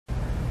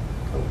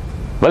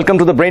Welcome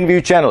to the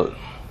BrainView channel.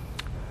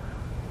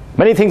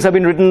 Many things have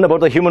been written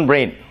about the human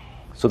brain.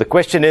 So the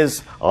question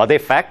is, are they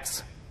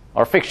facts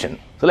or fiction?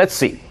 So let's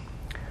see.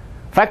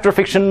 Fact or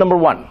fiction number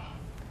one.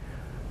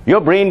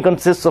 Your brain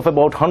consists of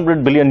about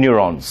 100 billion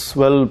neurons.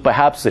 Well,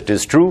 perhaps it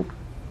is true,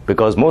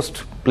 because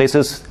most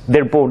places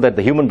they report that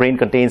the human brain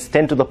contains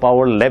 10 to the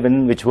power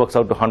 11, which works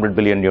out to 100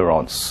 billion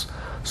neurons.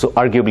 So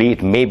arguably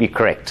it may be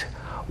correct.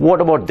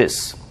 What about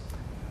this?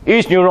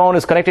 Each neuron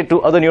is connected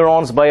to other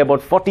neurons by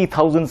about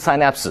 40,000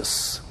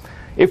 synapses.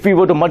 If we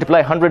were to multiply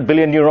 100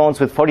 billion neurons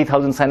with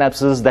 40,000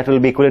 synapses, that will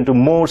be equivalent to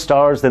more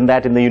stars than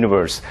that in the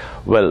universe.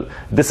 Well,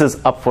 this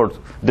is up for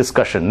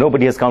discussion.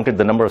 Nobody has counted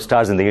the number of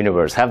stars in the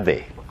universe, have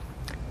they?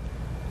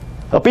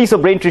 A piece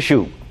of brain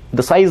tissue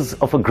the size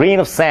of a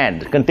grain of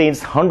sand contains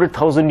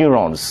 100,000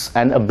 neurons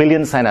and a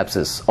billion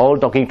synapses, all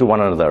talking to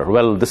one another.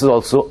 Well, this is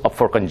also up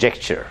for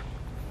conjecture.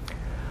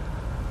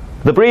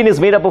 The brain is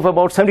made up of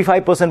about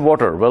 75%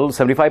 water. Well,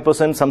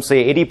 75%, some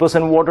say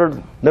 80%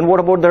 water. Then what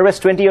about the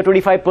rest 20 or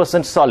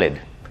 25% solid?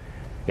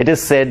 It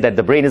is said that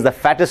the brain is the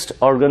fattest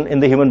organ in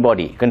the human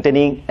body,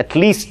 containing at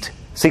least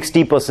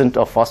 60%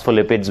 of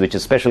phospholipids, which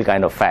is special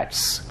kind of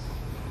fats.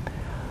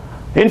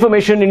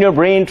 Information in your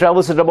brain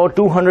travels at about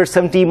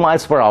 270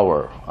 miles per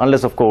hour,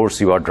 unless, of course,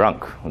 you are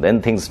drunk.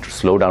 Then things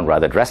slow down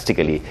rather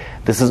drastically.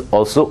 This is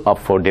also up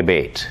for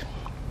debate.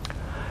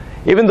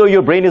 Even though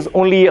your brain is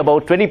only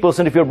about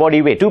 20% of your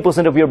body weight,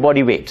 2% of your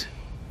body weight,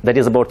 that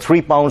is about 3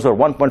 pounds or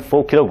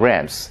 1.4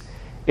 kilograms,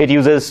 it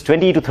uses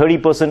 20 to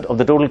 30% of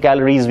the total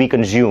calories we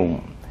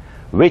consume,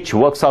 which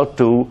works out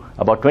to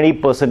about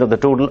 20% of the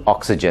total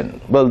oxygen.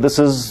 Well,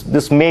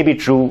 this may be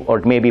true, or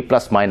it may be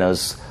plus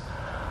minus.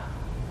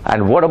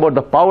 And what about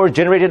the power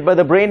generated by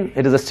the brain?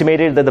 It is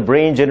estimated that the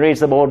brain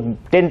generates about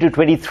 10 to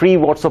 23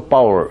 watts of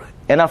power,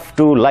 enough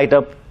to light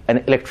up an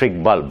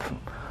electric bulb.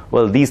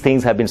 Well, these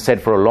things have been said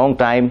for a long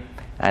time,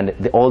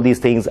 and all these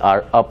things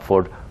are up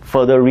for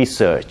further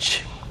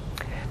research.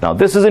 Now,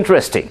 this is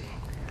interesting.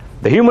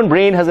 The human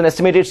brain has an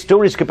estimated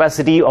storage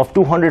capacity of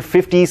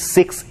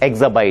 256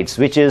 exabytes,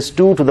 which is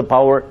 2 to the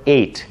power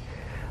 8.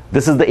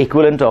 This is the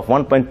equivalent of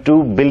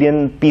 1.2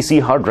 billion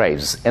PC hard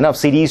drives, enough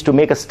CDs to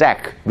make a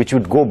stack which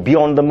would go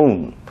beyond the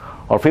moon,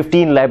 or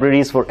 15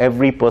 libraries for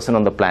every person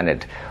on the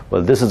planet.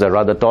 Well, this is a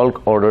rather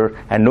tall order,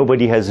 and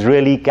nobody has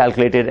really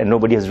calculated and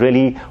nobody has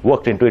really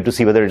worked into it to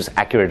see whether it's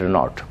accurate or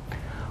not.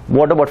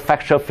 What about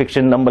fact or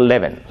fiction number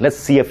 11? Let's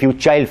see a few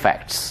child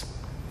facts.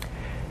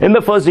 In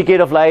the first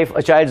decade of life,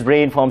 a child's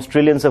brain forms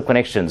trillions of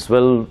connections.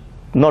 Well,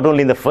 not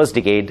only in the first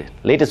decade,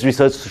 latest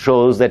research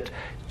shows that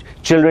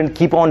children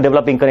keep on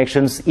developing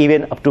connections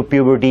even up to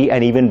puberty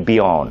and even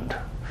beyond.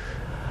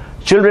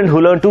 Children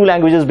who learn 2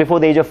 languages before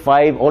the age of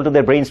 5 alter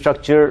their brain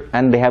structure,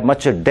 and they have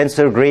much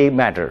denser gray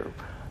matter.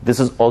 This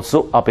is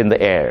also up in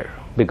the air,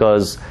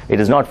 because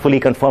it is not fully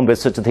confirmed whether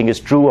such a thing is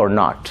true or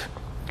not.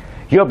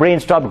 Your brain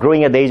stopped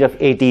growing at the age of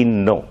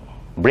 18? No.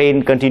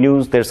 Brain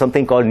continues. There's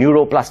something called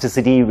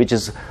neuroplasticity, which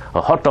is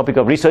a hot topic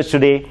of research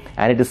today,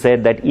 and it is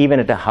said that even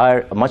at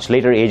a much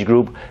later age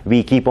group,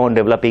 we keep on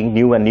developing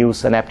new and new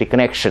synaptic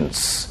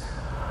connections.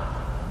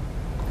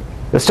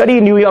 The study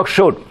in New York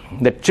showed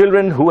that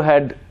children who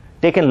had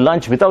taken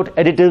lunch without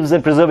additives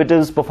and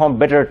preservatives performed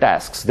better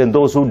tasks than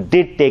those who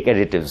did take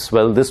additives.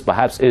 Well, this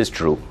perhaps is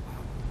true.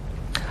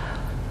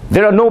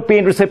 There are no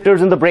pain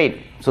receptors in the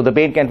brain, so the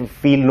brain can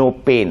feel no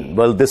pain.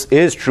 Well, this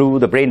is true.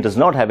 The brain does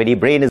not have any.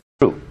 Brain is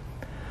true.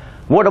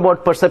 What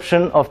about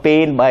perception of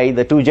pain by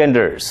the 2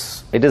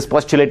 genders? It is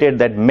postulated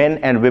that men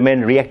and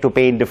women react to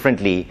pain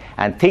differently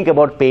and think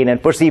about pain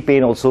and perceive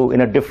pain also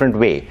in a different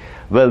way.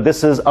 Well,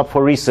 this is up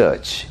for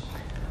research.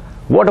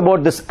 What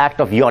about this act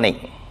of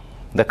yawning?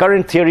 The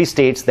current theory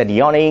states that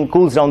yawning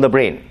cools down the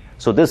brain.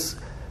 So this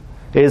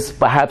is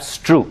perhaps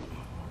true.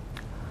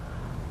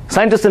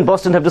 Scientists in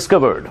Boston have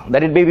discovered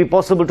that it may be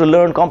possible to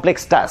learn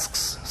complex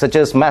tasks, such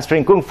as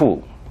mastering kung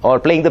fu or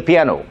playing the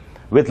piano,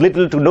 with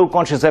little to no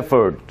conscious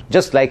effort,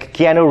 just like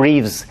Keanu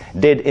Reeves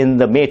did in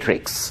The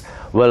Matrix.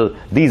 Well,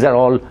 these are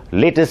all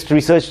latest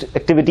research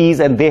activities,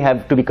 and they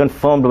have to be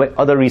confirmed by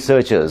other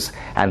researchers.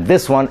 And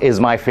this one is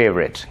my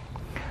favorite.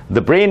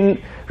 The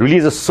brain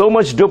releases so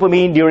much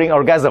dopamine during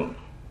orgasm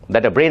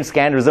that a brain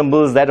scan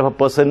resembles that of a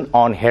person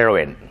on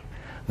heroin.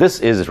 This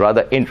is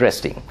rather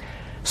interesting.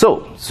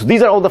 So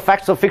these are all the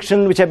facts of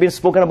fiction which have been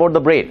spoken about the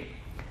brain.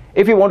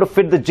 If you want to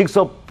fit the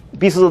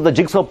pieces of the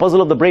jigsaw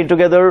puzzle of the brain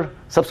together,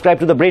 subscribe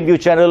to the BrainView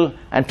channel,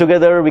 and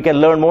together we can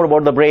learn more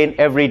about the brain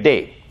every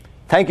day.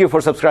 Thank you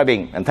for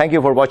subscribing, and thank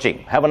you for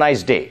watching. Have a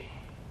nice day.